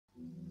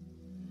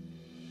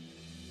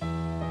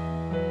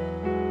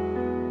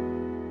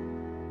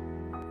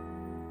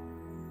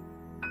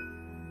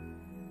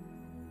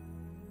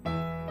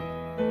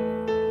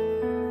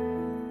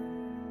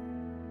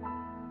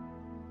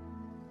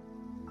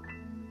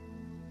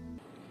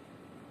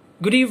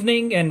Good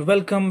evening and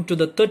welcome to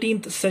the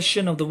 13th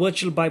session of the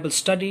virtual Bible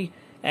study.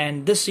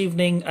 And this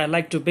evening I'd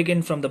like to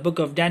begin from the book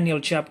of Daniel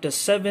chapter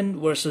 7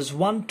 verses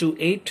 1 to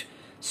 8.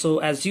 So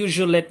as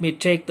usual, let me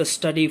take the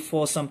study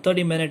for some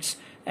 30 minutes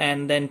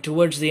and then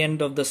towards the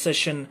end of the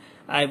session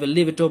I will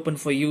leave it open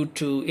for you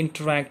to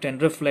interact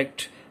and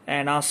reflect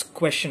and ask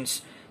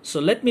questions. So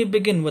let me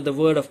begin with the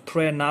word of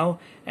prayer now,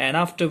 and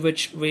after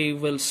which we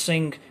will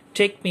sing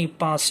 "Take Me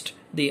Past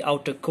the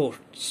Outer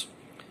Courts."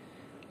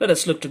 Let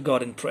us look to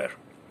God in prayer.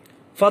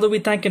 Father, we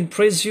thank and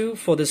praise you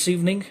for this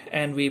evening,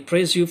 and we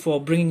praise you for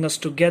bringing us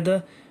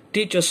together.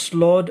 Teach us,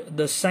 Lord,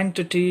 the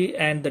sanctity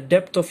and the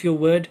depth of your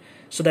word,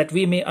 so that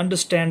we may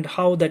understand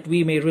how that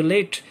we may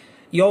relate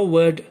your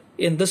word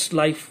in this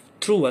life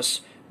through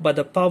us by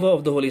the power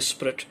of the Holy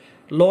Spirit.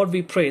 Lord,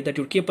 we pray that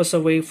you keep us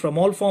away from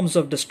all forms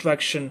of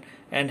distraction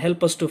and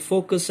help us to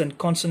focus and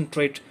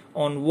concentrate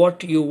on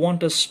what you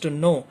want us to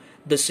know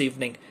this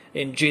evening.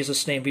 In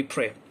Jesus' name we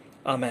pray.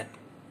 Amen.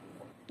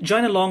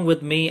 Join along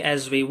with me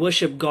as we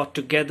worship God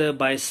together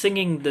by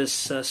singing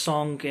this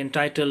song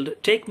entitled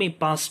 "Take Me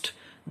Past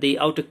the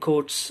Outer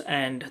Courts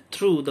and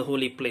Through the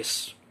Holy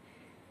Place."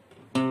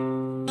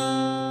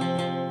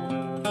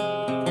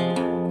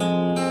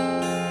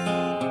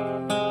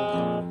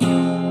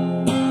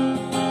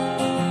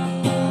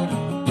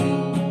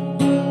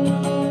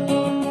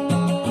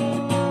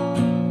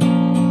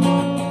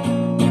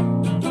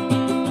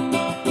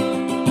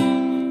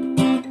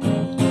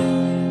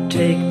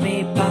 Take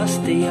me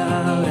past the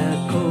outer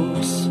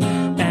courts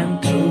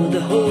and through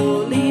the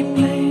holy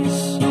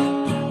place,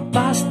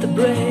 past the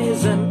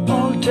brazen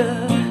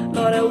altar.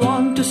 Lord, I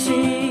want to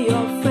see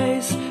your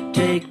face.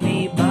 Take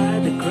me by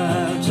the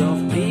crowds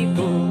of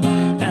people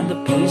and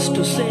the priest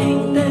to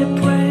sing their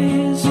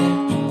praise.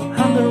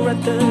 Hunger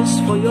and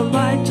thirst for your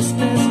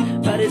righteousness,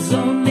 but it's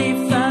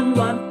only found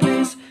one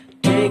place.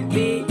 Take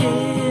me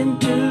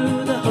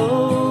into the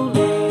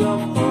holy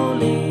of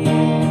holies.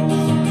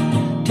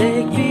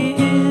 Take me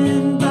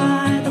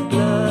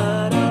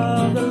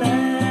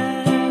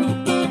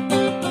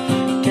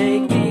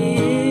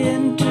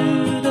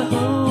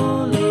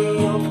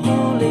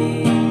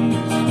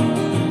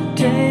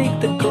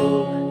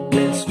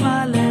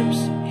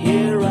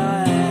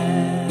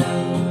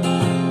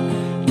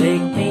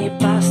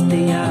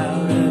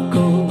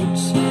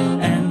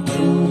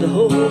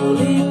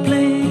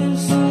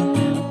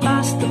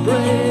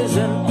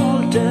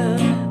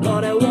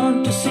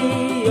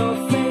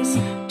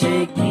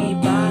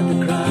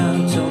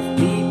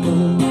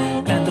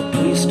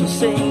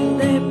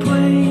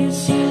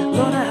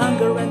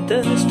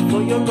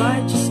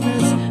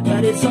righteousness,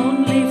 but it's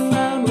only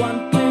found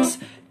one place.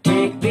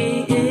 Take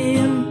me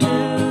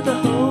into the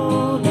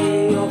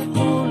holy of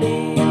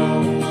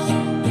holies.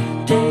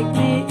 Take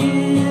me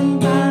in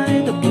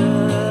by the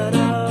blood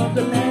of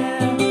the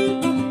Lamb.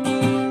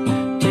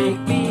 Take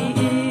me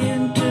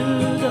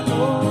into the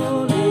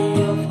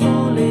holy of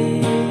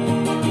holies.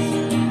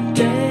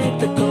 Take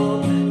the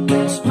cold,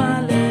 bless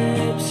my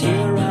lips,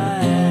 here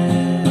I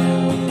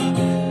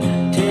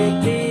am.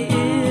 Take me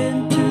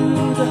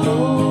into the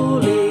holy.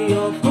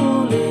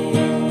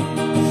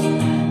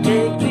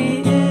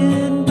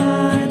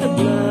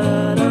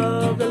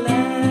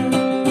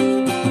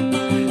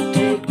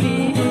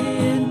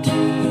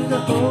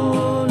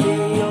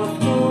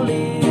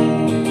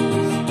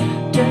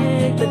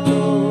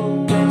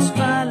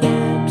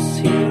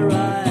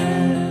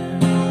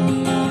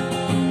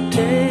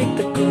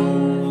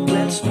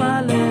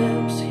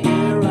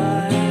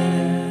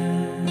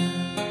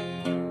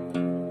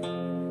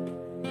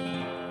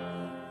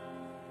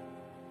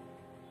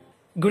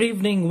 Good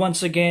evening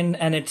once again,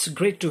 and it's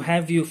great to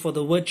have you for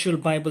the virtual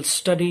Bible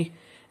study.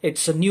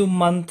 It's a new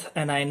month,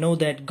 and I know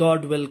that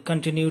God will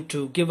continue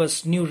to give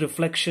us new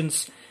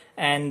reflections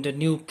and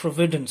new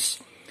providence.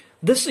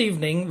 This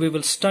evening we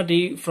will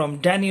study from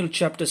Daniel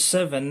chapter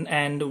 7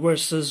 and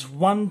verses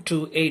 1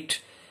 to 8,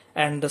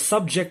 and the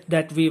subject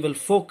that we will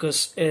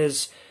focus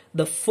is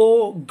the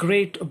four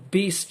great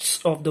beasts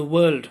of the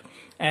world,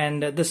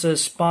 and this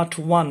is part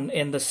 1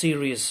 in the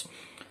series.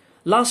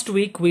 Last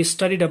week we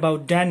studied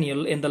about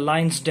Daniel in the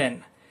lion's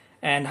den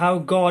and how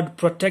God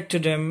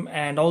protected him,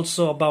 and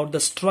also about the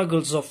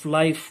struggles of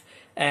life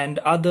and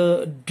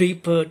other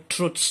deeper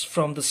truths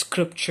from the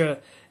scripture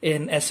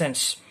in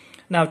essence.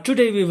 Now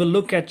today we will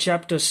look at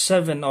chapter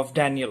 7 of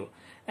Daniel,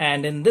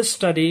 and in this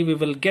study we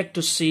will get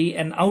to see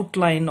an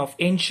outline of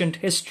ancient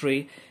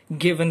history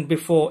given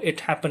before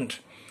it happened.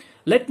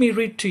 Let me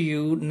read to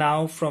you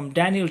now from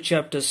Daniel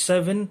chapter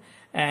 7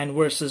 and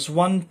verses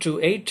 1 to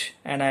 8,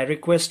 and I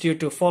request you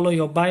to follow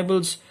your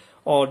Bibles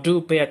or do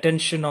pay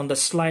attention on the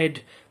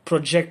slide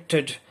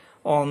projected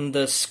on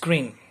the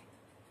screen.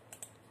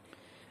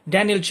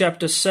 Daniel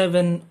chapter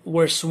 7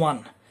 verse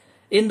 1.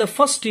 In the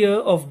first year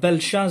of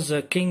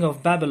Belshazzar, king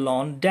of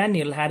Babylon,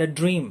 Daniel had a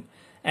dream,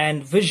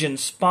 and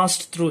visions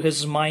passed through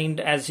his mind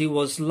as he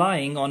was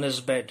lying on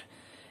his bed.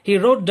 He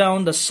wrote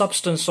down the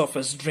substance of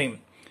his dream.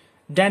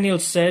 Daniel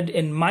said,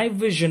 "In my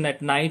vision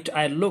at night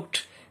I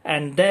looked,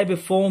 and there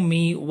before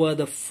me were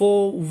the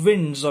four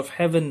winds of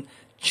heaven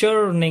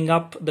churning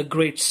up the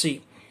great sea.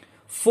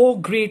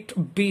 4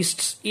 great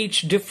beasts,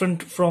 each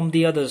different from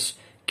the others,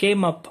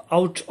 came up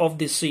out of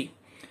the sea.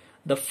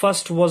 The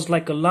first was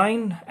like a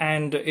lion,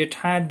 and it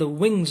had the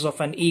wings of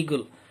an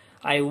eagle.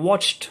 I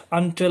watched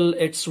until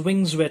its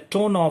wings were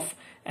torn off,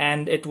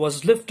 and it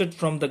was lifted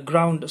from the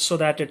ground so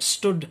that it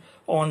stood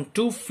on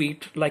 2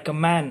 feet like a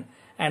man,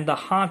 and the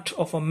heart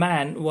of a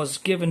man was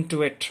given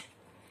to it.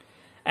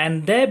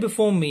 And there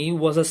before me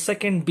was a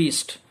second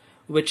beast,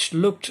 which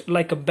looked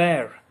like a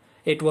bear.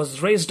 It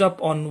was raised up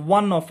on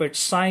one of its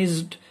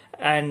sides,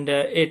 and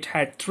it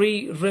had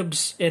 3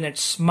 ribs in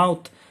its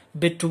mouth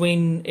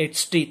between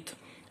its teeth.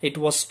 It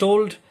was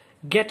told,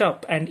 "Get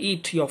up and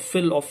eat your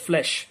fill of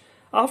flesh."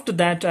 After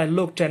that I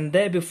looked, and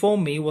there before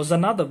me was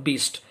another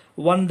beast,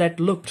 one that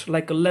looked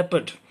like a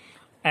leopard,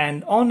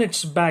 and on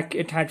its back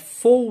it had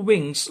 4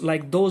 wings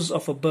like those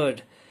of a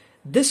bird.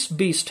 This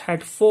beast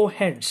had 4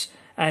 heads,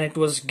 and it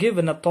was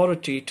given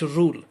authority to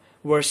rule.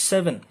 Verse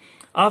 7.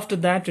 After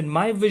that, in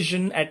my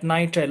vision at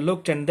night I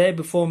looked, and there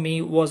before me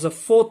was a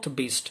 4th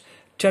beast,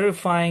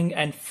 terrifying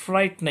and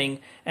frightening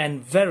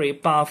and very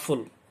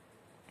powerful.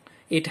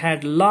 It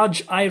had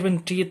large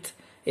iron teeth.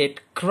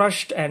 It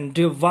crushed and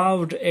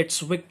devoured its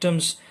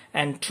victims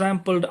and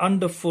trampled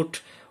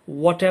underfoot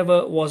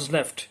whatever was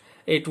left.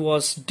 It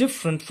was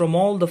different from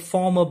all the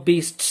former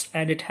beasts,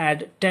 and it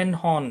had 10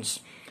 horns.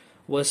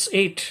 Verse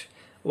 8.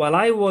 While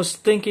I was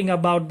thinking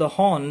about the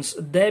horns,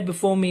 there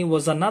before me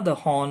was another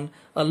horn,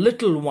 a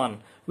little one,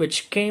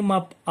 which came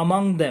up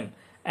among them,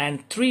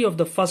 and 3 of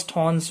the first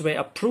horns were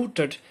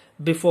uprooted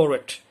before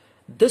it.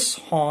 This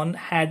horn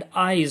had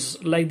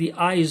eyes like the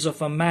eyes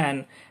of a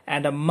man,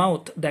 and a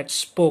mouth that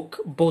spoke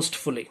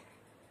boastfully.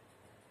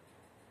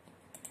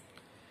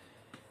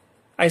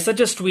 I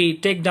suggest we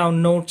take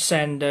down notes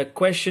and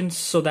questions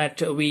so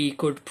that we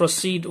could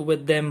proceed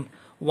with them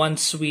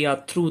once we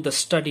are through the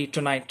study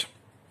tonight.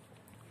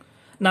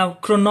 Now,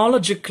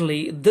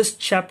 chronologically, this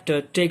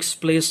chapter takes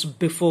place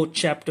before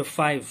chapter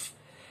 5.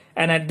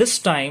 And at this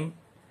time,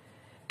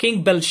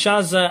 King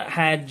Belshazzar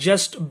had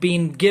just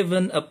been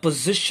given a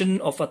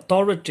position of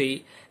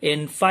authority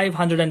in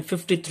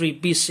 553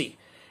 BC.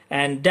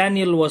 And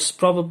Daniel was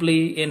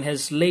probably in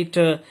his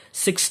later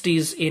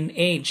 60s in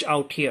age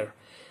out here.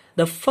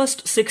 The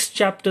first 6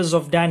 chapters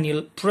of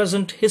Daniel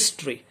present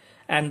history,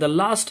 and the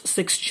last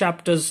 6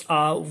 chapters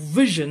are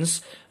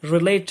visions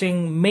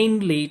relating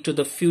mainly to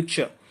the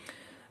future.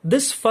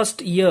 This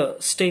first year,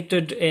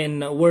 stated in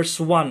verse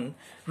 1,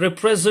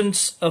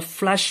 represents a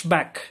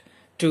flashback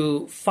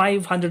to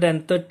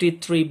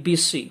 533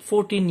 BC,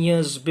 14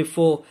 years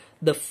before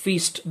the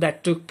feast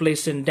that took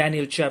place in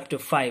Daniel chapter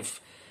 5.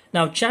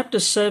 Now, chapter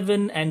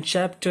 7 and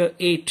chapter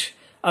 8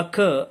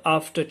 occur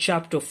after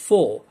chapter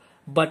 4,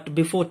 but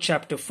before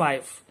chapter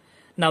 5.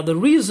 Now, the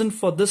reason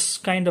for this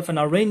kind of an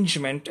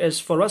arrangement is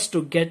for us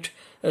to get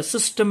a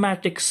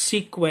systematic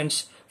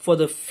sequence for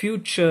the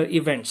future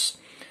events.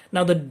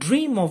 Now, the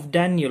dream of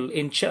Daniel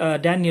in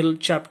Daniel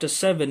chapter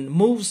 7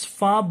 moves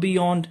far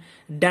beyond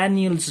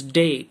Daniel's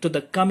day to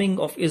the coming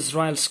of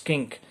Israel's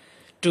king,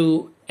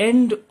 to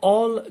end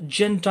all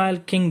Gentile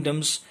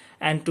kingdoms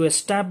and to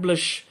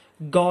establish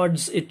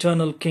God's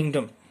eternal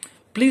kingdom.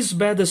 Please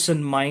bear this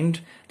in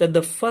mind, that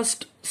the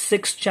first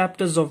 6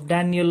 chapters of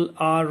Daniel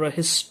are a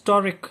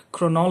historic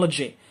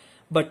chronology,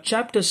 but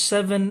chapter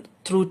 7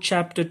 through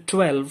chapter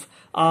 12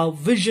 are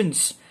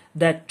visions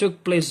that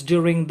took place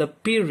during the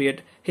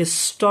period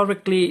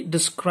historically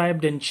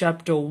described in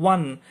chapter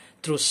 1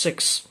 through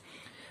 6.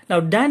 Now,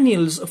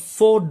 Daniel's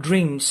 4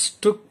 dreams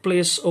took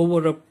place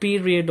over a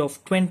period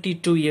of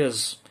 22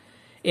 years.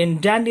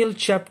 In Daniel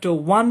chapter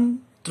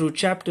 1 through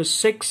chapter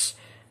 6,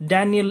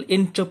 Daniel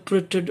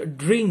interpreted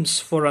dreams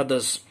for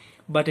others.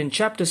 But in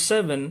chapter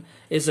 7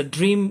 is a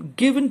dream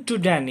given to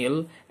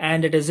Daniel,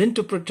 and it is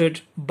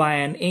interpreted by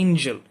an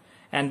angel.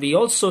 And we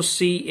also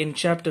see in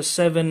chapter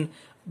 7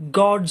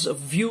 God's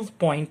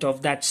viewpoint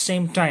of that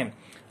same time,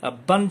 a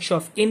bunch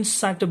of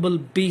insatiable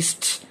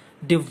beasts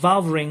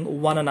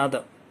devouring one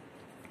another.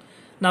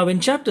 Now, in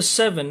chapter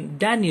 7,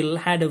 Daniel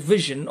had a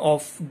vision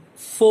of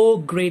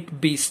 4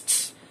 great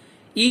beasts,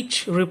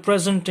 each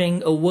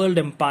representing a world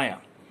empire.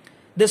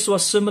 This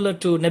was similar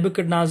to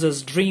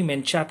Nebuchadnezzar's dream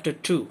in chapter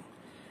 2.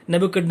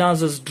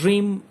 Nebuchadnezzar's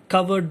dream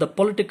covered the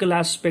political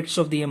aspects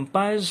of the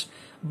empires,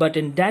 but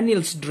in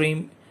Daniel's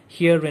dream,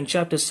 here in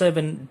chapter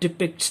 7,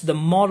 depicts the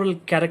moral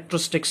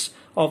characteristics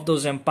of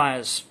those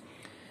empires.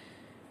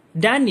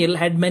 Daniel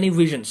had many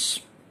visions.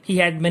 He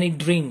had many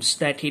dreams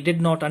that he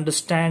did not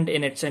understand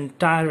in its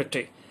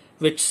entirety,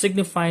 which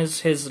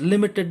signifies his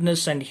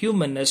limitedness and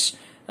humanness,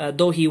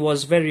 though he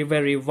was very,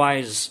 very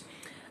wise.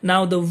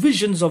 Now, the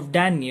visions of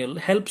Daniel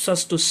helps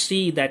us to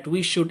see that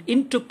we should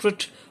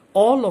interpret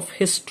all of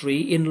history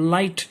in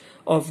light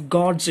of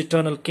God's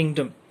eternal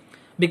kingdom,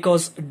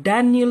 because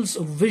Daniel's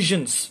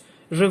visions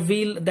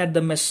reveal that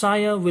the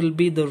Messiah will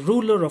be the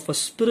ruler of a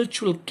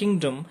spiritual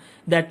kingdom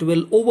that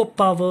will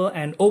overpower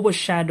and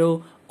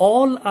overshadow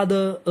all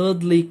other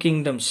earthly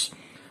kingdoms.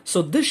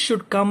 So this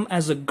should come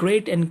as a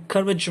great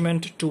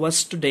encouragement to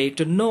us today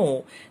to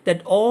know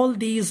that all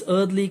these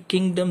earthly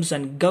kingdoms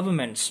and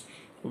governments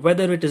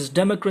Whether it is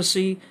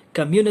democracy,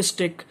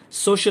 communistic,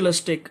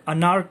 socialistic,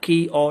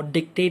 anarchy, or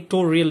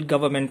dictatorial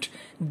government,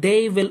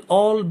 they will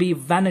all be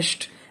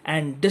vanished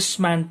and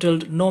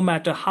dismantled no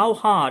matter how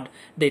hard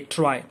they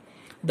try.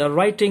 The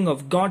writing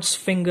of God's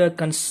finger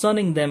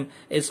concerning them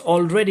is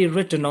already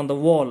written on the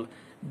wall.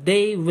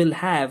 They will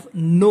have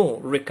no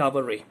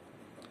recovery.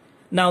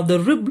 Now, the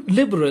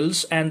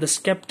liberals and the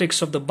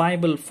skeptics of the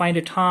Bible find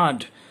it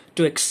hard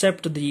to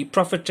accept the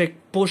prophetic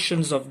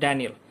portions of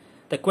Daniel.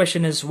 The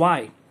question is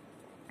why?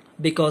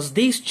 Because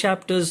these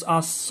chapters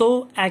are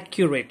so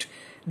accurate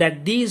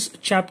that these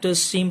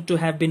chapters seem to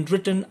have been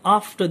written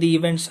after the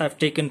events have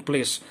taken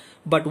place.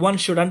 But one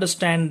should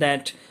understand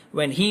that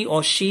when he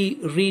or she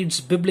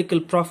reads biblical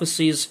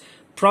prophecies,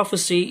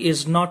 prophecy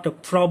is not a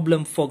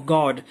problem for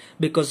God,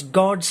 because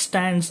God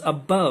stands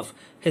above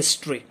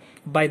history.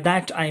 By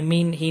that I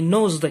mean he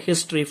knows the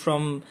history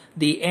from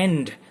the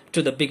end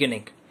to the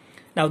beginning.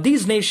 Now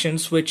these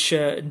nations which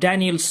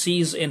Daniel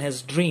sees in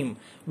his dream,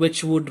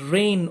 which would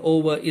reign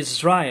over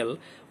Israel,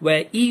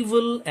 were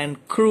evil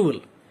and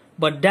cruel.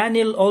 But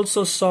Daniel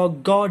also saw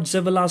God's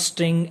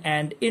everlasting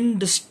and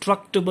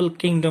indestructible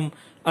kingdom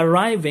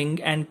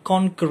arriving and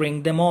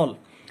conquering them all.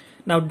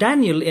 Now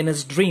Daniel in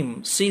his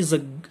dream sees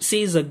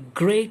a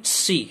great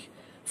sea.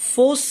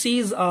 4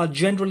 seas are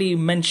generally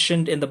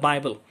mentioned in the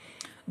Bible: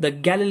 the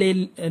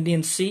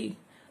Galilean Sea,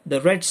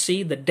 the Red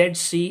Sea, the Dead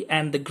Sea,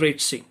 and the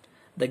Great Sea.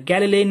 The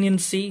Galilean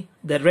Sea,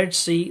 the Red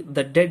Sea,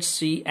 the Dead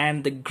Sea,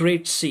 and the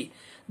Great Sea.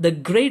 The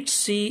Great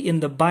Sea in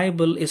the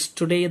Bible is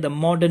today the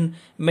modern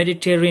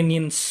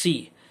Mediterranean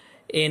Sea.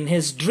 In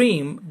his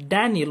dream,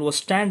 Daniel was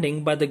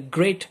standing by the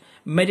great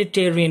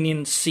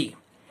Mediterranean Sea.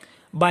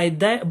 But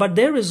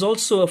there is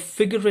also a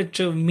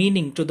figurative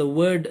meaning to the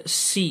word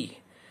sea,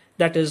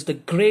 that is the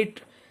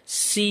great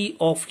sea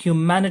of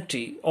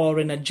humanity, or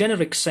in a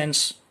generic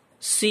sense,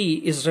 sea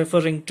is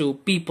referring to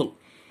people.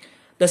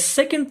 The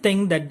second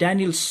thing that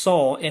Daniel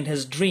saw in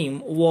his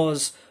dream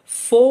was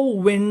 4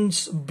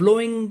 winds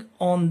blowing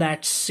on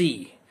that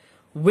sea.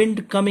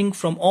 Wind coming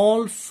from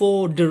all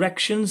 4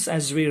 directions,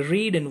 as we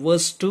read in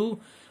verse 2,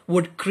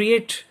 would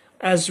create,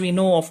 as we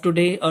know of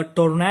today, a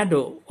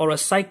tornado or a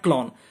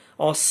cyclone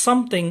or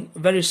something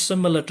very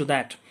similar to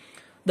that.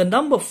 The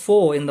number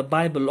 4 in the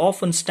Bible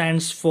often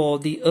stands for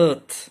the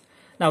earth.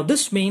 Now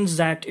this means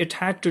that it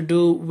had to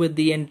do with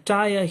the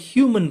entire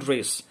human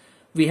race.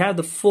 We have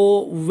the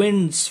 4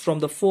 winds from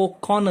the 4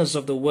 corners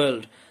of the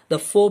world, the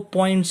 4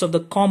 points of the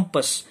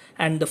compass,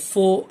 and the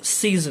 4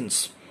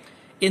 seasons.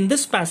 In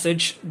this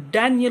passage,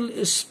 Daniel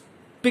is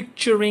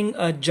picturing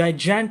a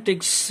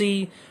gigantic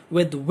sea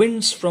with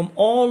winds from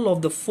all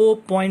of the 4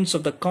 points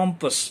of the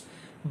compass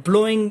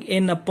blowing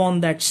in upon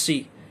that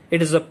sea.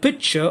 It is a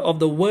picture of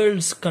the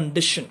world's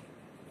condition.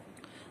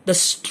 The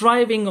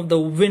striving of the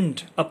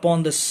wind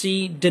upon the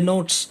sea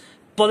denotes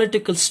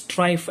political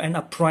strife and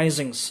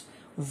uprisings,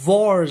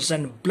 wars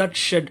and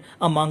bloodshed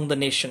among the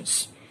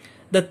nations.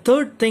 The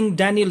third thing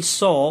Daniel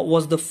saw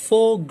was the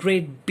 4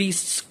 great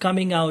beasts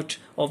coming out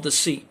of the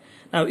sea.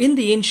 Now, in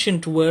the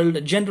ancient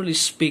world, generally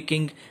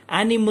speaking,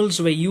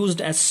 animals were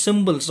used as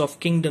symbols of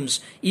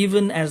kingdoms,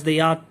 even as they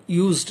are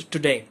used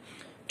today.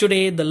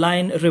 Today, the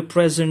lion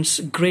represents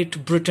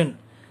Great Britain,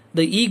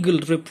 the eagle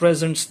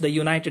represents the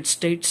United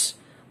States,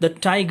 the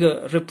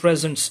tiger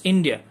represents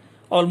India.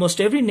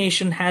 Almost every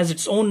nation has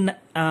its own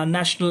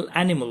national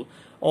animal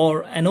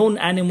or an own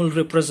animal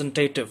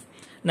representative.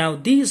 Now,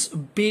 these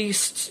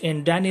beasts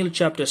in Daniel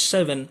chapter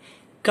 7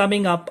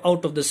 coming up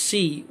out of the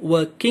sea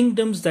were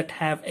kingdoms that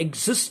have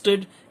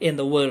existed in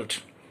the world.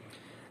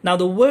 Now,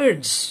 the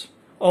words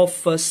of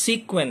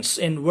sequence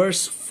in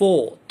verse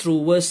 4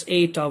 through verse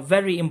 8 are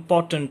very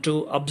important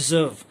to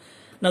observe.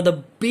 Now,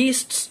 the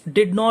beasts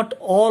did not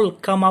all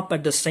come up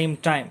at the same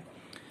time.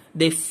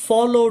 They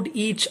followed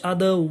each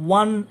other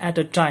one at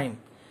a time.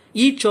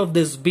 Each of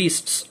these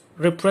beasts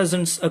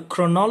represents a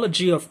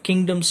chronology of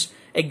kingdoms,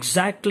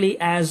 exactly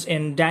as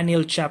in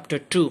Daniel chapter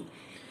 2.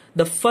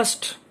 The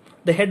first,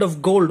 the head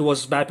of gold,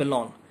 was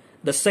Babylon.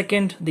 The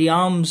second, the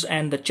arms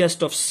and the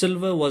chest of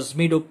silver, was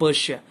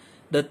Medo-Persia.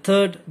 The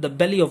third, the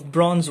belly of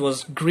bronze,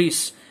 was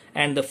Greece.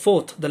 And the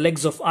fourth, the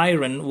legs of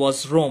iron,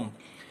 was Rome.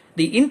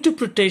 The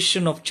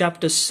interpretation of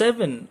chapter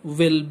 7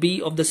 will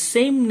be of the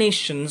same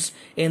nations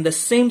in the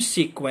same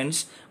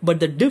sequence, but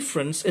the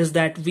difference is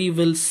that we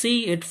will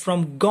see it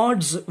from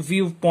God's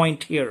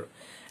viewpoint here.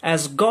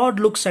 As God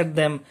looks at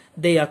them,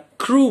 they are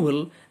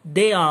cruel,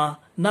 they are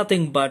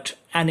nothing but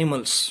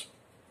animals.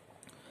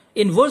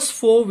 In verse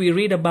 4, we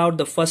read about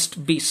the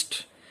first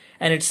beast,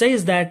 and it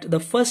says that the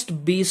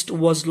first beast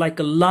was like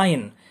a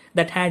lion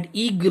that had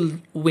eagle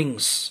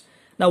wings.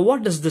 Now,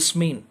 what does this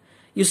mean?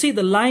 You see,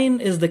 the lion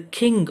is the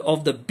king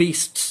of the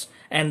beasts,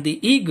 and the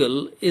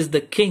eagle is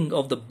the king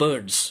of the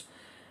birds.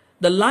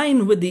 The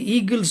lion with the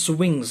eagle's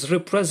wings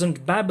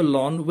represent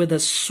Babylon with her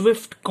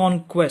swift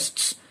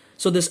conquests.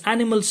 So this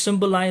animal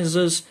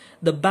symbolizes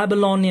the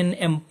Babylonian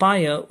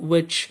Empire,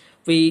 which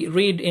we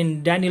read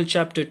in Daniel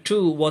chapter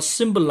 2 was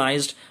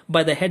symbolized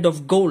by the head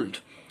of gold.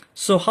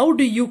 So how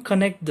do you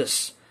connect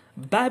this?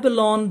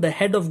 Babylon, the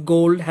head of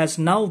gold, has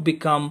now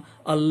become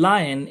a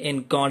lion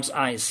in God's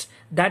eyes.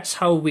 That's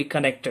how we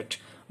connect it.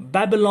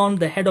 Babylon,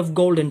 the head of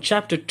gold in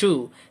chapter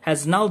 2,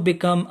 has now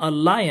become a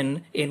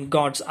lion in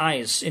God's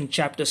eyes in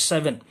chapter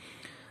 7.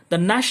 The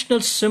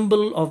national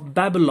symbol of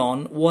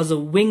Babylon was a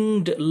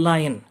winged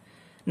lion.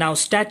 Now,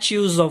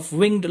 statues of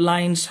winged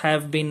lions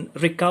have been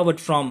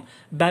recovered from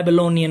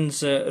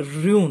Babylonians'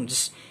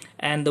 ruins,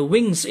 and the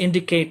wings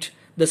indicate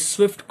the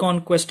swift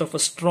conquest of a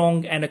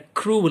strong and a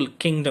cruel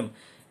kingdom.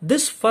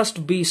 This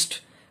first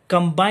beast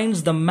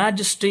combines the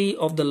majesty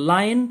of the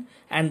lion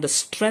and the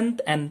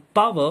strength and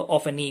power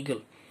of an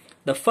eagle.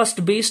 The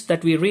first beast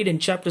that we read in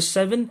chapter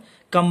 7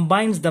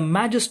 combines the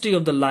majesty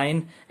of the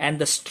lion and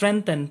the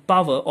strength and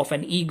power of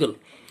an eagle.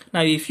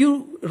 Now, if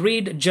you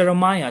read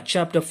Jeremiah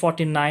chapter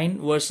 49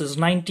 verses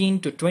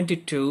 19 to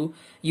 22,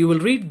 you will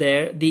read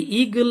there, the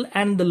eagle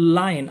and the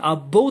lion are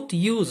both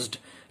used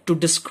to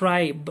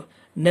describe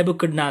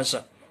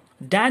Nebuchadnezzar.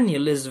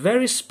 Daniel is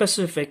very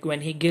specific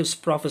when he gives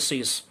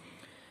prophecies.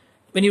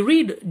 When you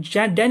read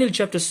Daniel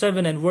chapter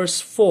 7 and verse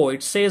 4,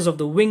 it says of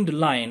the winged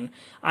lion,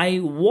 I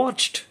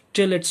watched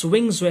till its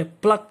wings were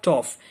plucked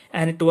off,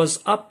 and it was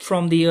up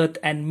from the earth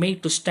and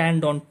made to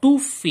stand on 2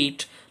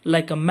 feet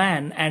like a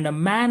man, and a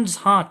man's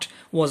heart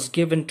was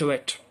given to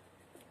it.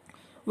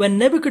 When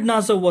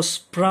Nebuchadnezzar was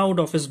proud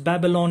of his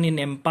Babylonian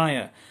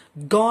empire,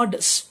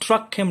 God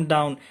struck him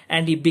down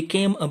and he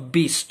became a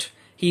beast.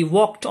 He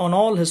walked on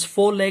all his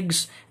 4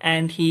 legs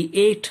and he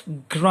ate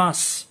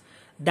grass.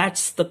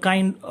 That's the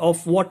kind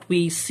of what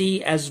we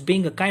see as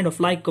being a kind of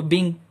like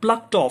being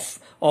plucked off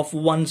of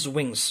one's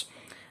wings.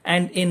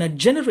 And in a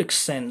generic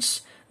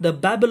sense, the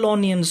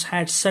Babylonians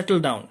had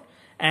settled down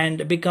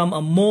and become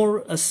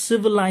a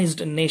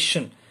civilized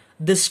nation.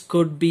 This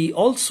could be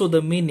also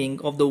the meaning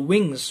of the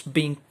wings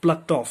being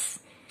plucked off.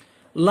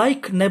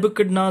 Like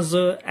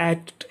Nebuchadnezzar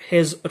at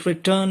his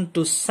return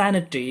to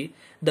sanity,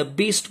 the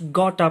beast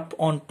got up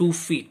on 2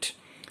 feet.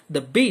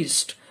 The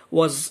beast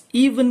was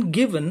even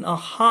given a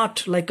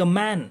heart like a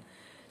man.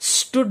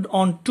 Stood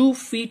on 2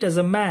 feet as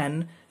a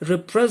man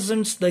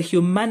represents the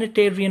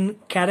humanitarian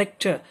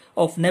character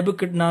of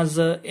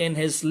Nebuchadnezzar in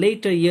his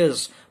later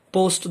years,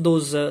 post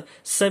those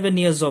 7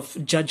 years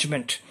of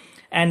judgment.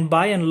 And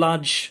by and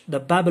large, the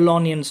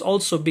Babylonians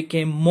also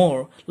became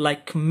more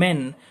like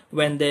men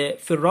when their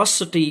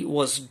ferocity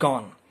was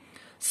gone.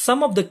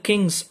 Some of the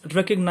kings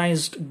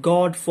recognized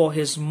God for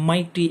his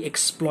mighty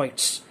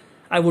exploits.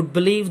 I would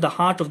believe the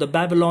heart of the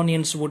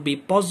Babylonians would be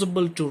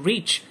possible to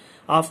reach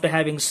after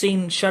having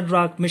seen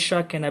Shadrach,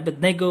 Meshach, and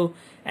Abednego,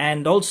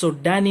 and also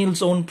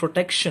Daniel's own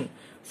protection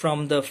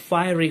from the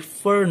fiery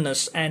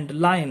furnace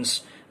and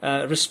lions,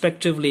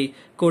 respectively,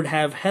 could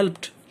have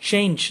helped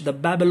change the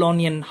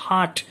Babylonian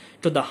heart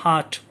to the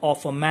heart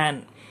of a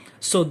man.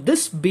 So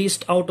this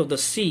beast out of the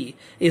sea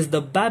is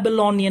the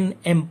Babylonian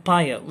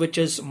Empire, which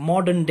is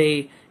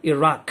modern-day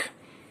Iraq.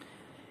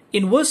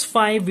 In verse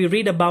 5, we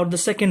read about the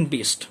second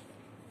beast,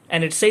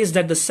 and it says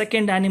that the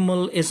second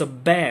animal is a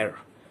bear.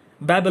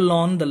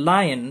 Babylon, the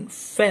lion,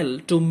 fell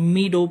to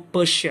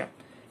Medo-Persia.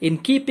 In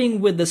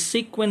keeping with the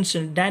sequence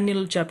in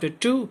Daniel chapter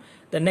 2,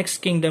 the next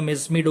kingdom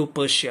is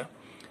Medo-Persia.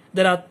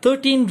 There are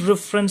 13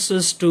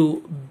 references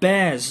to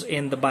bears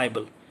in the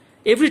Bible.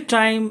 Every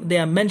time they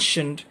are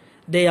mentioned,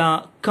 they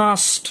are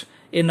cast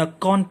in a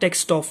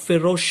context of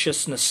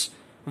ferociousness,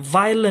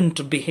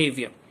 violent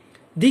behavior.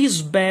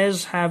 These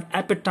bears have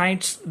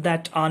appetites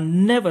that are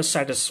never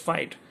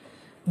satisfied.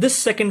 This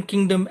second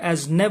kingdom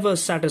is never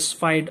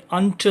satisfied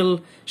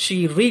until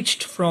she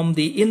reached from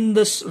the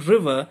Indus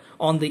River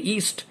on the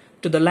east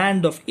to the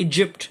land of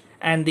Egypt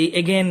and the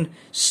Aegean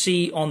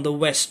Sea on the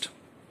west.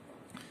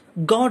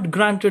 God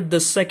granted the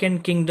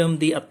second kingdom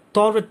the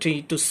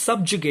authority to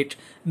subjugate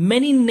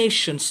many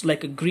nations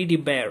like a greedy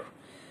bear.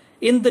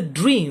 In the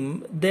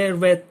dream, there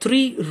were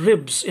 3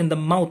 ribs in the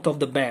mouth of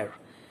the bear.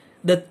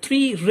 The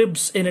 3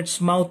 ribs in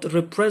its mouth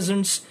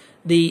represents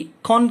the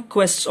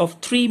conquests of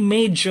 3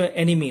 major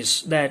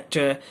enemies that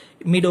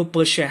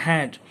Medo-Persia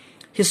had.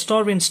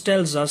 Historians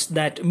tells us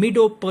that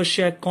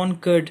Medo-Persia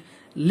conquered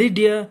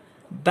Lydia,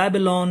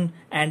 Babylon,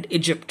 and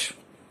Egypt.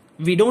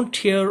 We don't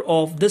hear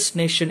of this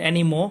nation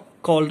anymore,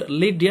 called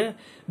Lydia,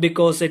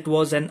 because it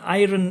was an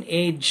Iron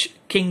Age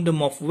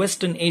kingdom of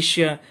Western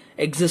Asia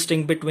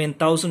existing between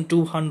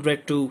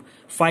 1200 to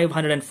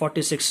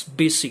 546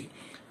 BC.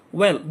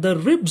 Well, the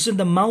ribs in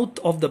the mouth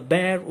of the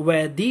bear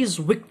were these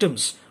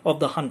victims of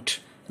the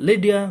hunt,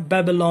 Lydia,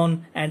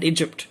 Babylon, and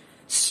Egypt.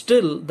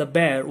 Still, the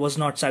bear was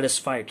not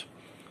satisfied.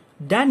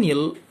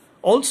 Daniel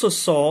also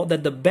saw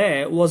that the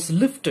bear was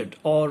lifted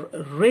or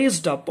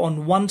raised up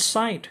on one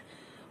side.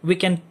 We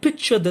can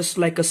picture this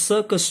like a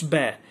circus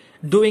bear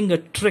doing a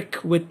trick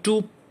with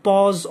 2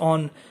 paws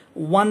on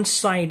one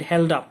side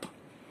held up.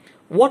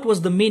 What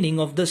was the meaning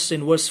of this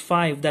in verse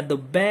 5, that the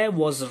bear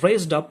was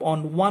raised up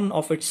on one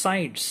of its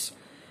sides?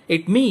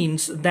 It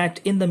means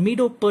that in the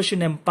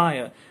Medo-Persian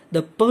Empire,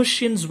 the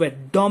Persians were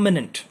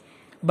dominant.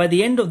 By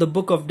the end of the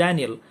book of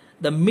Daniel,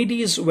 the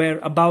Medes were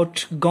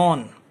about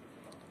gone.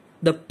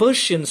 The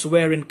Persians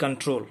were in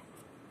control.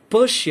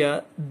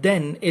 Persia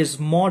then is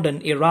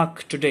modern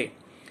Iraq today.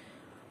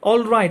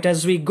 All right,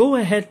 as we go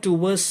ahead to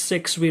verse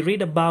 6, we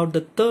read about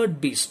the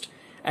third beast,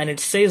 and it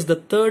says the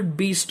third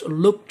beast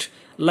looked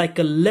like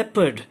a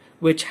leopard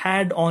which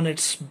had on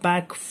its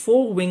back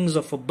 4 wings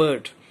of a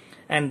bird.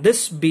 And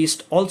this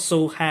beast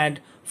also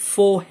had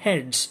 4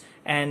 heads,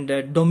 and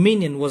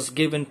dominion was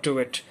given to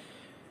it.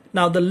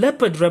 Now the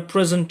leopard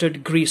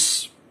represented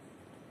Greece.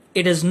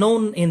 It is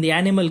known in the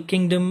animal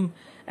kingdom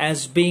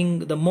as being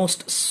the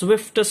most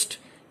swiftest,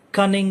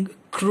 cunning,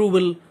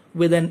 cruel,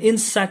 with an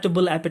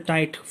insatiable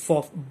appetite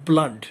for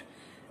blood.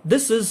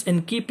 This is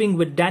in keeping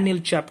with Daniel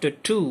chapter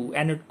 2,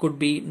 and it could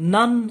be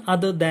none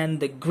other than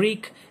the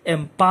Greek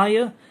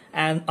Empire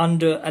and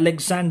under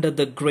Alexander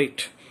the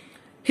Great.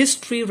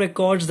 History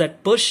records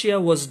that Persia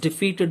was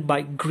defeated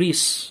by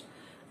Greece.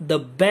 The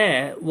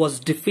bear was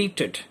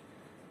defeated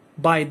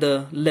by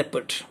the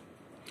leopard.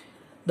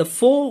 The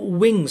 4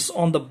 wings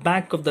on the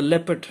back of the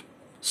leopard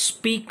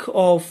speak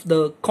of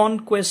the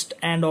conquest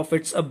and of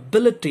its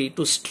ability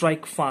to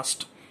strike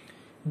fast.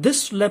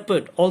 This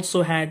leopard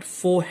also had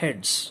 4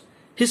 heads.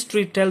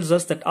 History tells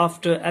us that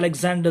after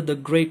Alexander the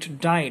Great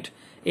died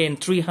in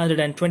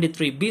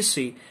 323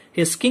 BC,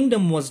 his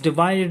kingdom was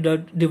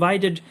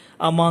divided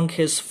among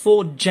his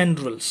 4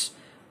 generals,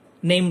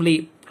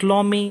 namely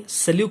Ptolemy,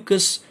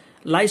 Seleucus,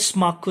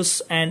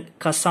 Lysimachus, and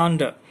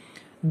Cassander.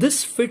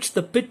 This fits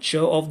the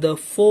picture of the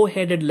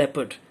 4-headed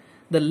leopard.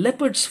 The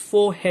leopard's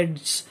 4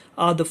 heads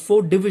are the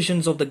 4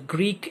 divisions of the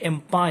Greek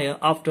Empire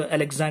after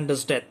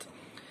Alexander's death.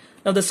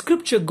 Now the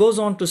scripture goes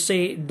on to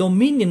say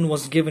dominion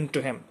was given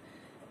to him.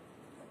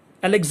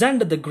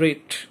 Alexander the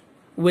Great,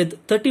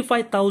 with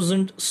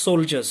 35,000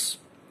 soldiers,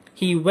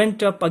 he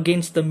went up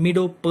against the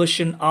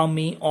Medo-Persian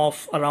army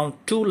of around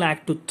 2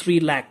 lakh to 3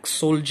 lakh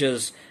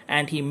soldiers,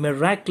 and he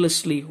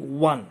miraculously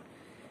won.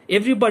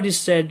 Everybody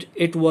said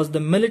it was the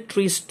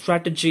military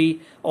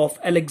strategy of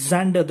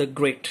Alexander the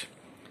Great.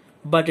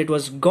 But it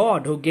was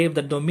God who gave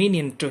the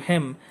dominion to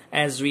him,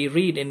 as we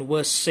read in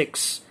verse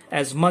 6,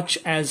 as much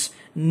as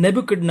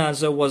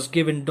Nebuchadnezzar was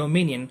given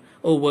dominion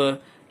over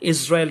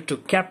Israel to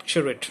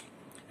capture it,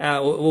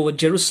 over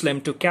Jerusalem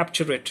to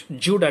capture it,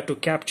 Judah to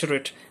capture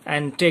it,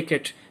 and take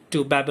it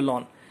to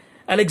Babylon.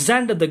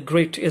 Alexander the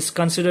Great is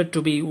considered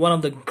to be one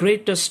of the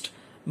greatest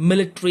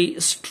military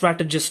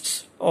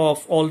strategists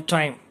of all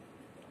time.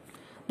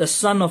 The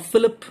son of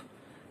Philip,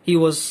 who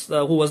was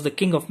the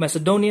king of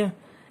Macedonia,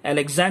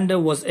 Alexander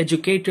was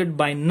educated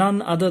by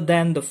none other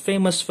than the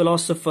famous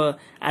philosopher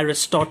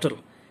Aristotle.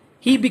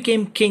 He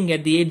became king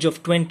at the age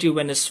of 20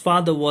 when his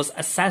father was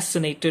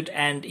assassinated,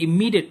 and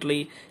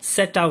immediately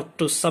set out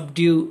to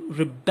subdue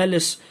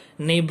rebellious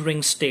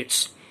neighboring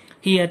states.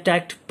 He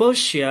attacked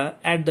Persia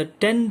at the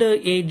tender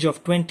age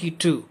of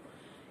 22.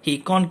 He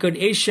conquered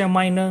Asia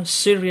Minor,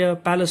 Syria,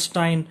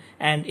 Palestine,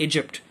 and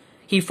Egypt.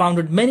 He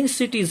founded many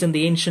cities in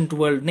the ancient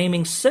world,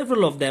 naming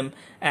several of them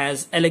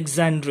as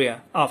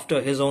Alexandria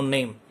after his own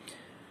name.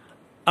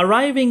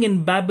 Arriving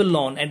in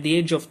Babylon at the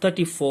age of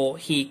 34,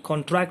 he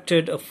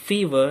contracted a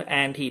fever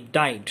and he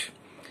died.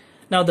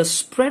 Now the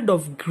spread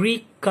of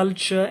Greek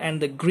culture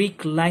and the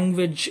Greek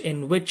language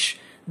in which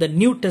the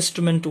New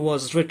Testament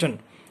was written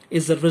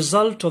is a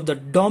result of the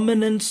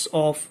dominance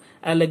of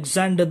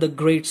Alexander the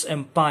Great's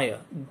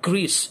empire,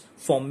 Greece,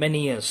 for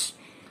many years.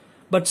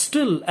 But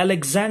still,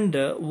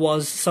 Alexander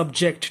was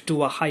subject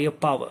to a higher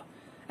power,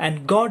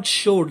 and God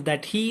showed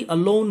that he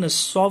alone is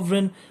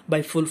sovereign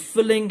by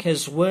fulfilling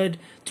his word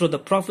through the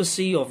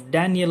prophecy of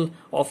Daniel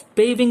of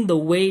paving the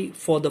way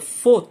for the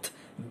 4th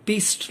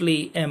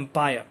beastly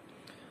empire.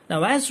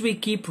 Now as we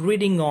keep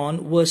reading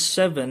on, verse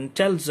 7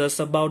 tells us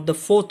about the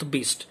 4th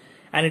beast,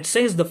 and it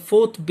says the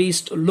 4th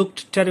beast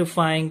looked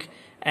terrifying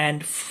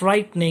and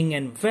frightening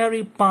and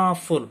very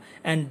powerful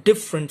and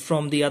different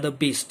from the other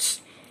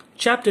beasts.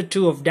 Chapter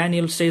 2 of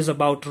Daniel says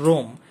about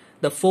Rome,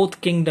 the 4th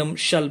kingdom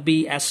shall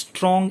be as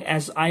strong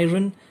as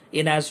iron,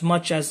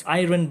 inasmuch as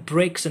iron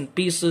breaks in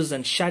pieces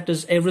and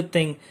shatters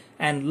everything,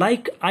 and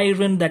like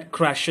iron that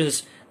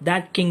crashes,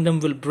 that kingdom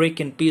will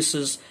break in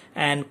pieces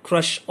and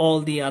crush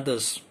all the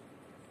others.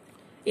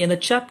 In the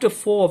chapter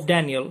 4 of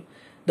Daniel,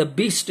 the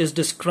beast is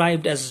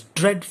described as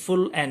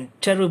dreadful and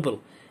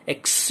terrible,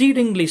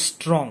 exceedingly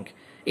strong.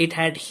 It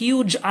had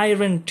huge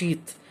iron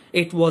teeth.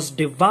 It was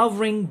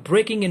devouring,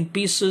 breaking in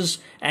pieces,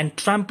 and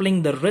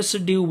trampling the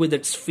residue with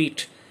its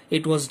feet.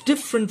 It was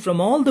different from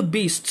all the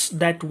beasts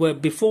that were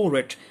before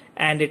it,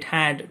 and it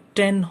had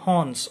 10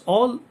 horns.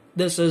 All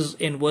this is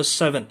in verse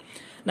 7.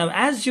 Now,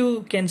 as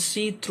you can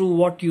see through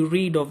what you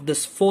read of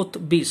this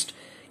 4th beast,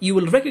 you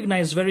will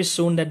recognize very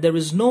soon that there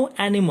is no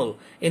animal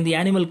in the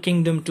animal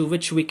kingdom to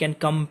which we can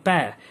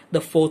compare the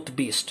 4th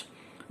beast.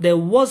 There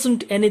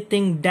wasn't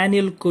anything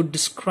Daniel could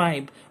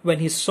describe when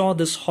he saw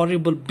this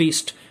horrible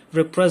beast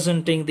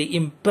representing the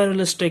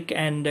imperialistic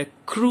and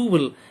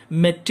cruel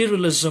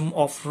materialism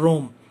of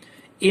Rome.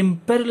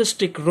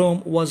 Imperialistic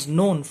Rome was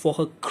known for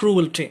her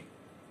cruelty.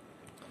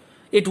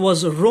 It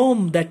was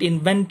Rome that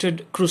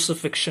invented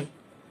crucifixion.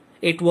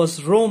 It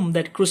was Rome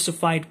that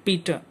crucified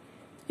Peter.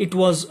 It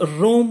was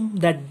Rome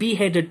that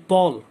beheaded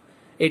Paul.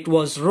 It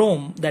was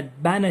Rome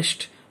that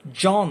banished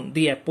John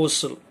the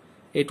Apostle.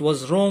 It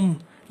was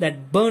Rome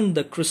that burned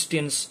the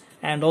Christians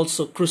and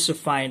also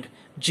crucified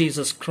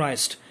Jesus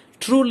Christ.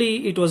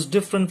 Truly, it was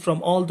different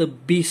from all the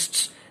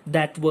beasts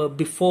that were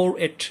before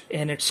it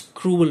in its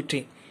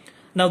cruelty.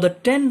 Now, the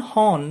 10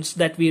 horns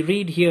that we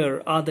read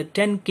here are the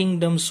 10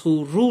 kingdoms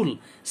who rule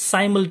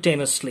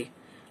simultaneously.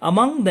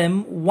 Among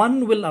them,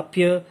 one will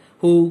appear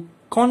who,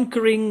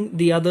 conquering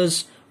the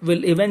others,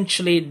 will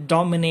eventually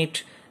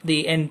dominate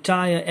the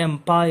entire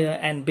empire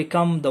and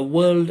become the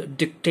world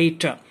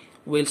dictator.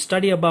 We'll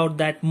study about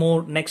that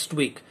more next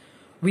week.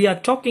 We are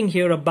talking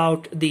here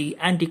about the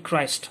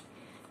Antichrist.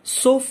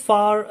 So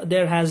far,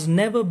 there has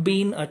never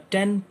been a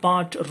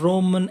 10-part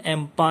Roman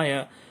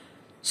Empire,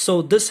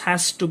 so this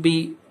has to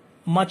be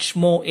much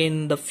more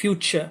in the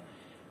future.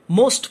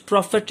 Most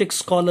prophetic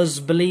scholars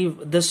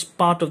believe this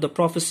part of the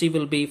prophecy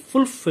will be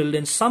fulfilled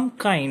in some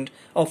kind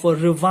of a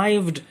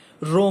revived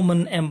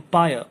Roman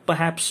Empire,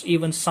 perhaps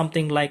even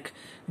something like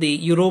the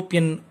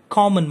European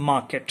common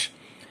market.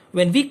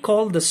 When we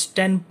call this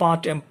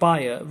 10-part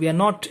empire, we are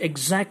not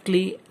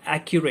exactly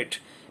accurate,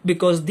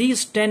 because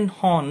these 10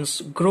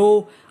 horns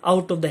grow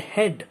out of the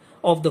head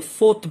of the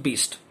fourth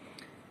beast.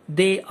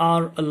 They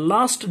are a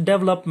last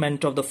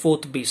development of the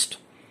fourth beast.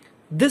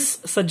 This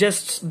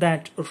suggests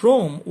that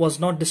Rome was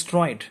not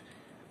destroyed,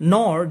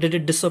 nor did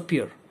it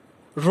disappear.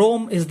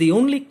 Rome is the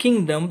only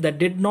kingdom that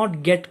did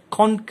not get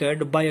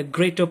conquered by a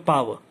greater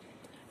power.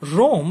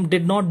 Rome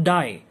did not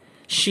die.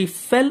 She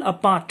fell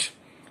apart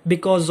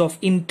because of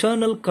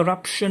internal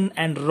corruption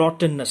and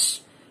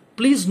rottenness.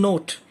 Please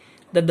note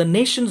that the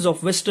nations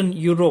of Western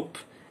Europe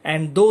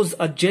and those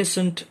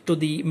adjacent to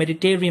the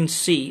Mediterranean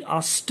Sea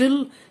are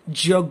still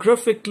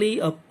geographically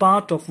a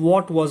part of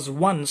what was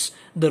once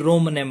the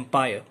Roman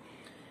Empire.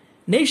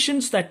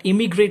 Nations that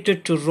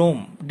immigrated to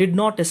Rome did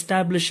not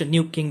establish a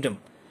new kingdom,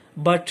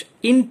 but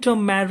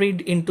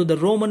intermarried into the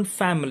Roman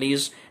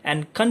families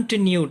and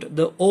continued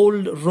the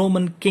old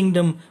Roman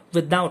kingdom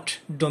without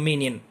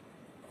dominion.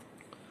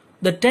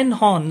 The 10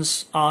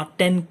 horns are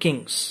 10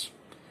 kings,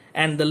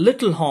 and the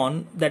little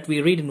horn that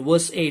we read in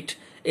verse 8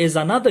 is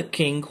another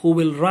king who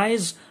will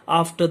rise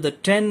after the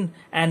 10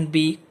 and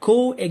be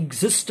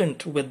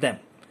coexistent with them.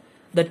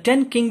 The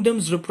 10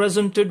 kingdoms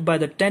represented by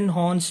the 10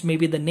 horns may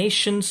be the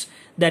nations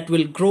that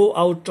will grow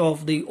out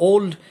of the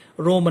old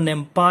Roman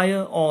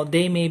Empire, or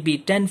they may be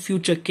 10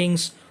 future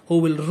kings who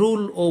will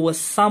rule over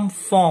some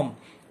form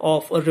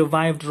of a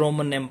revived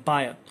Roman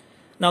Empire.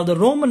 Now, the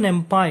Roman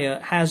Empire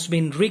has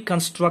been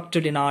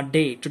reconstructed in our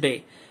day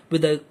today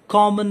with the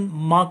common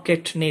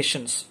market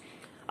nations.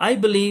 I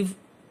believe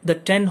the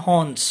 10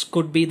 horns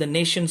could be the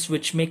nations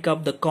which make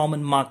up the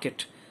common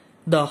market.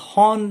 The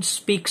horn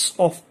speaks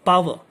of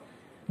power.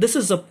 This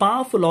is a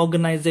powerful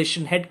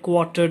organization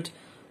headquartered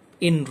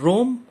in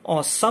Rome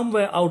or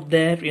somewhere out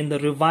there in the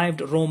revived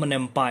Roman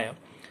Empire.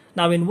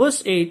 Now, in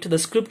verse 8, the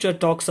scripture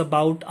talks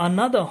about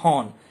another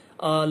horn,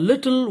 a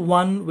little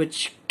one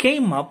which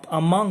came up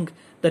among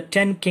the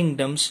 10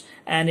 kingdoms,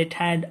 and it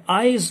had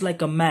eyes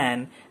like a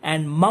man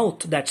and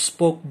mouth that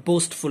spoke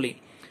boastfully.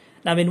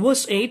 Now, in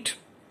verse 8,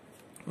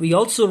 we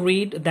also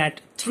read that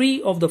 3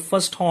 of the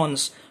first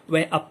horns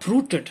were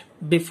uprooted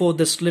before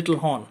this little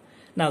horn.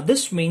 Now,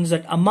 this means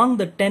that among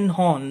the 10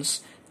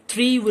 horns,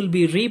 3 will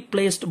be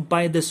replaced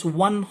by this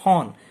one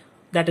horn,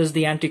 that is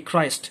the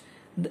Antichrist,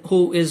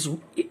 who is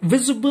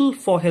visible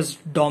for his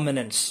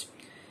dominance.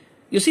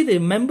 You see, the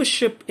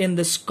membership in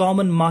this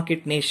common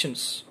market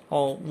nations,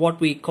 or what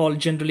we call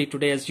generally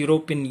today as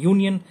European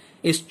Union,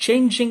 is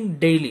changing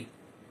daily.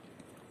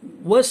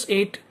 Verse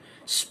 8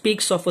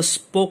 speaks of a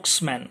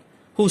spokesman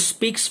who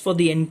speaks for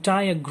the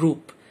entire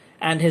group,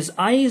 and his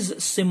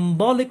eyes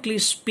symbolically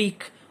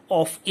speak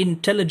of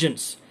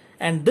intelligence,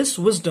 and this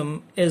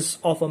wisdom is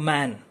of a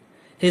man.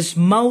 His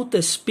mouth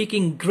is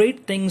speaking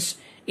great things,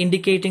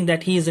 indicating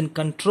that he is in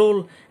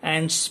control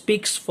and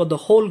speaks for the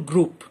whole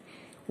group.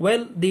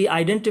 Well, the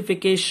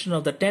identification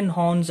of the 10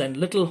 horns and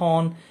little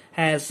horn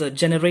has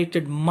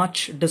generated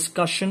much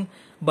discussion,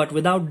 but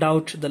without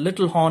doubt the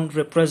little horn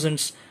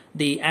represents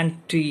the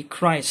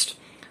Antichrist.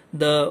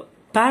 The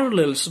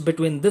parallels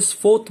between this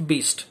fourth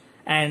beast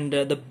and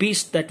the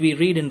beast that we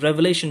read in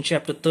Revelation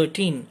chapter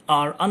 13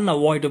 are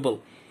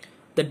unavoidable.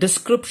 The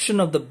description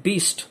of the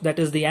beast, that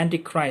is the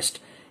Antichrist,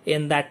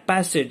 in that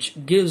passage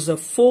gives a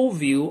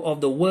foreview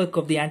of the work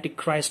of the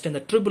Antichrist in the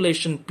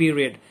tribulation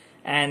period,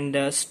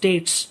 and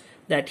states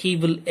that he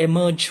will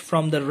emerge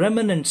from the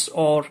remnants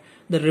or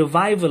the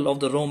revival of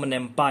the Roman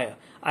Empire.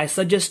 I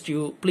suggest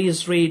you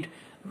please read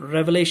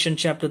Revelation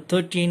chapter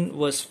 13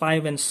 verse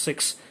 5 and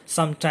 6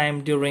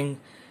 sometime during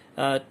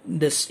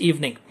this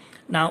evening.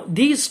 Now,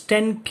 these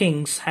 10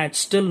 kings had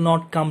still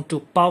not come to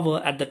power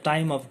at the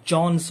time of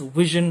John's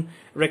vision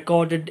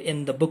recorded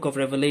in the book of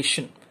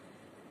Revelation.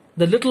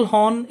 The little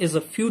horn is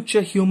a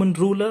future human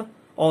ruler,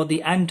 or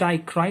the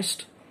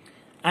Antichrist.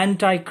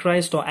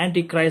 Antichrist or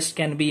Antichrist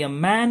can be a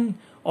man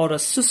or a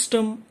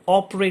system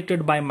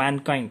operated by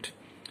mankind.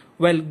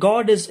 Well,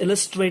 God is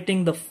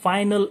illustrating the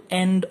final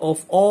end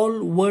of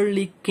all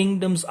worldly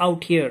kingdoms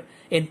out here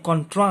in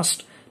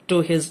contrast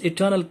to his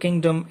eternal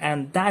kingdom,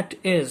 and that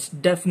is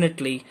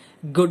definitely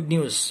good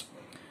news.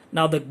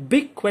 Now, the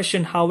big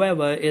question,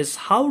 however,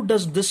 is how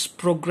does this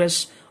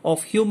progress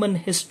of human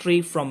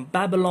history from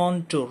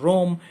Babylon to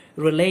Rome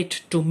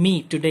relate to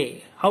me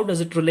today? How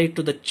does it relate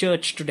to the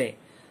church today?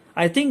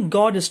 I think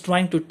God is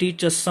trying to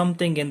teach us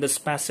something in this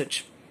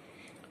passage.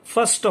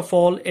 First of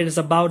all, it is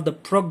about the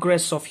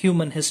progress of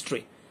human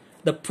history.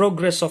 The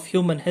progress of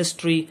human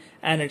history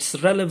and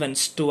its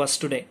relevance to us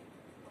today.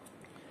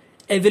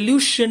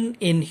 Evolution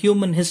in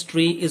human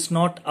history is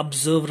not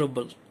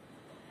observable.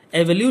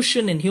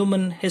 Evolution in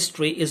human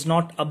history is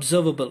not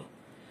observable.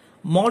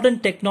 Modern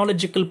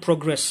technological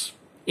progress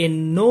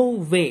in no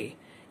way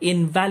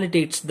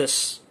invalidates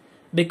this,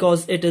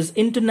 because it is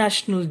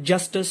international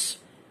justice,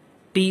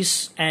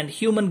 peace, and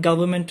human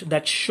government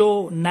that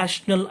show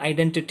national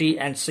identity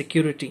and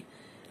security.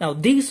 Now,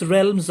 these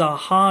realms are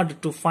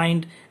hard to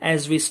find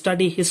as we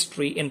study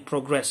history in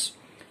progress.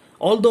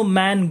 Although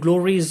man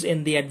glories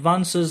in the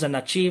advances and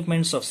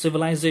achievements of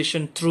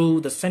civilization through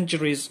the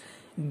centuries,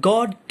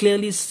 God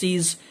clearly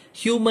sees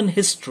human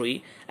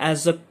history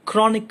as a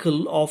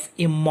chronicle of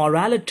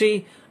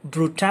immorality,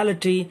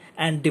 brutality,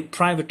 and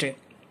depravity.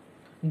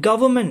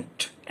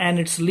 Government and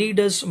its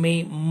leaders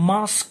may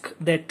mask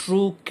their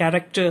true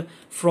character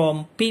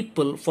from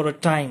people for a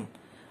time,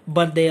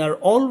 but they are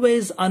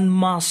always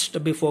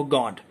unmasked before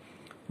God.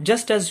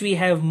 Just as we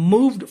have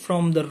moved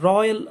from the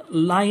royal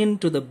lion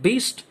to the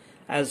beast,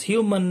 as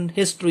human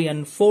history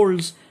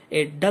unfolds,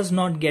 it does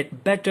not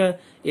get better,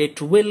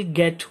 it will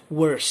get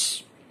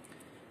worse.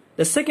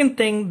 The second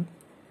thing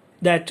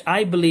that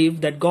I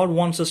believe that God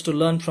wants us to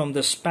learn from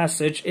this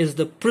passage is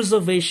the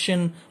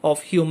preservation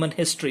of human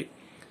history.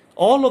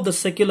 All of the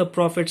secular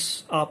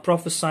prophets are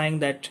prophesying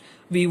that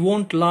we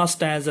won't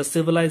last as a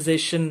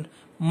civilization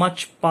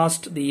much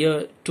past the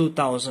year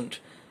 2000.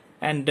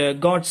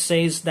 And God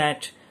says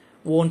that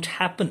won't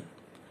happen.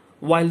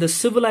 While the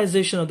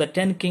civilization of the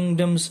 10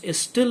 kingdoms is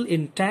still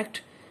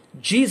intact,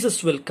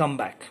 Jesus will come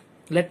back.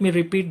 Let me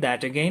repeat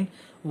that again.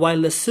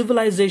 While the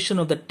civilization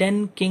of the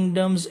 10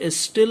 kingdoms is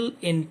still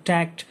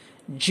intact,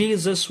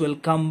 Jesus will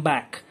come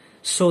back.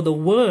 So the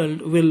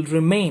world will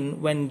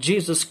remain when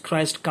Jesus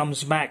Christ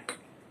comes back.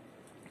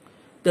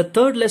 The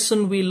third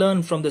lesson we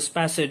learn from this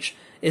passage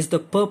is the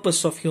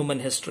purpose of human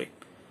history.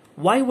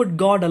 Why would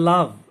God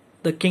allow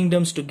the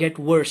kingdoms to get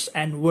worse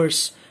and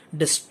worse,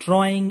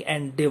 destroying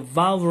and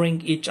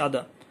devouring each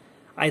other?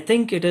 I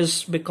think it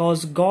is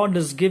because God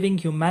is giving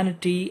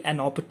humanity an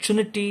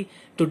opportunity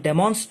to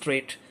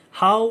demonstrate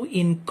how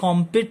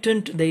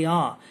incompetent they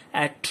are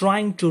at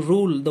trying to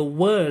rule the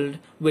world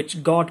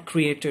which God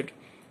created.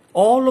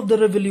 All of the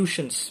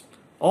revolutions,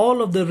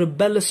 all of the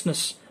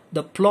rebelliousness,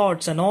 the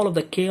plots and all of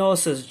the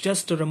chaos is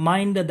just a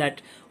reminder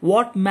that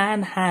what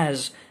man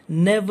has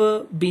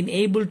never been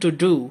able to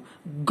do,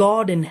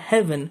 God in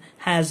heaven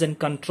has in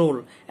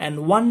control.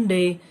 And one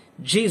day,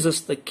 Jesus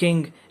the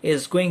King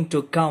is going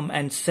to come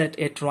and set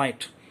it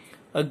right.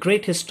 A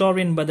great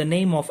historian by the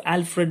name of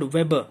Alfred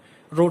Weber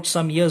wrote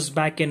some years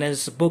back in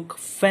his book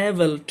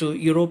Farewell to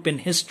European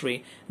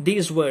History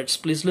these words,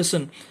 please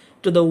listen.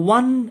 To the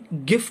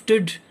one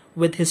gifted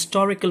with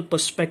historical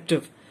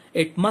perspective,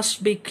 it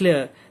must be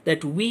clear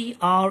that we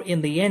are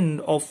in the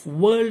end of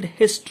world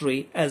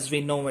history as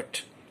we know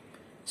it.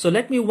 So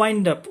let me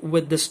wind up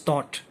with this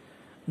thought.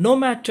 No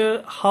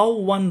matter how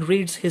one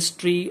reads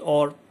history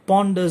or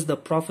ponders the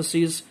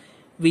prophecies,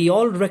 we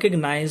all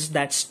recognize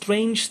that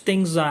strange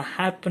things are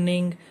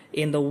happening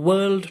in the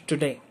world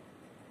today.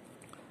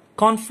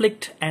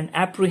 Conflict and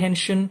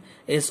apprehension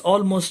is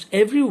almost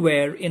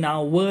everywhere in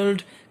our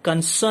world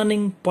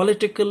concerning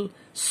political,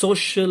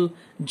 social,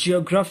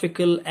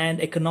 geographical, and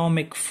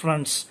economic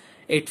fronts.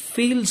 It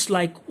feels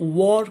like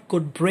war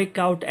could break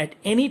out at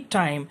any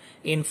time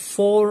in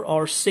 4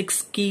 or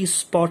 6 key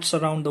spots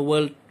around the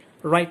world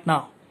right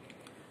now.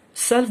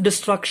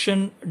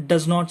 Self-destruction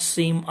does not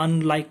seem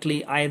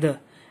unlikely either,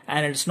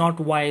 and it's not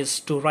wise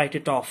to write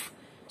it off.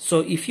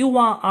 So if you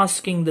are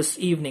asking this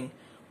evening,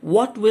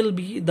 what will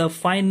be the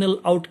final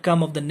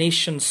outcome of the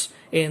nations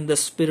in the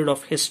spirit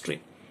of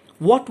history?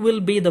 What will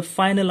be the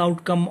final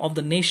outcome of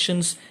the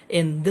nations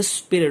in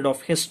this period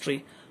of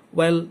history?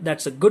 Well,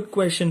 that's a good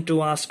question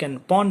to ask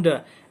and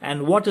ponder.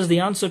 And what is the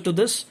answer to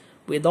this?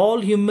 With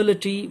all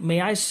humility, may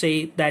I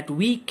say that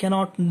we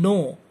cannot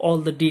know all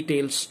the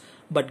details,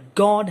 but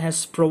God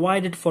has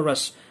provided for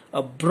us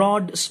a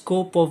broad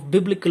scope of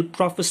biblical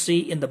prophecy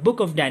in the book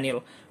of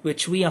Daniel,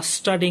 which we are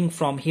studying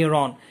from here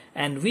on.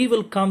 And we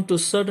will come to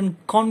certain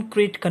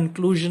concrete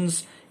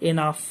conclusions in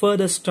our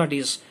further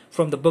studies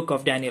from the book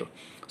of Daniel.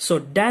 So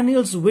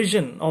Daniel's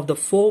vision of the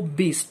 4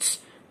 beasts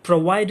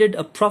provided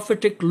a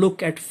prophetic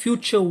look at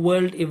future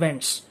world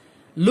events.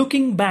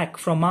 Looking back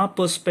from our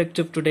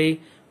perspective today,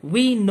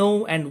 we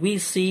know and we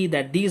see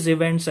that these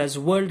events as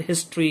world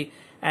history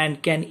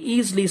and can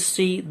easily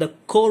see the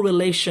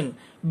correlation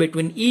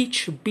between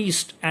each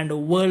beast and a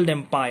world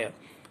empire.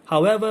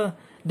 However,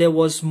 there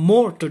was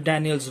more to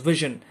Daniel's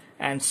vision,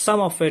 and some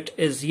of it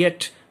is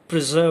yet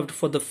preserved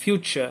for the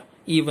future,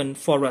 even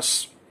for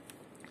us.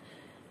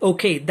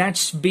 Okay,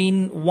 that's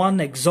been one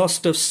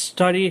exhaustive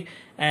study,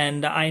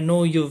 and I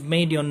know you've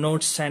made your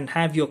notes and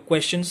have your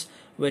questions,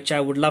 which I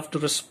would love to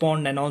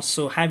respond and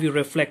also have you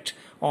reflect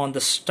on the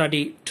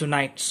study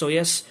tonight. So,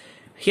 yes,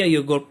 here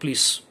you go,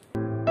 please.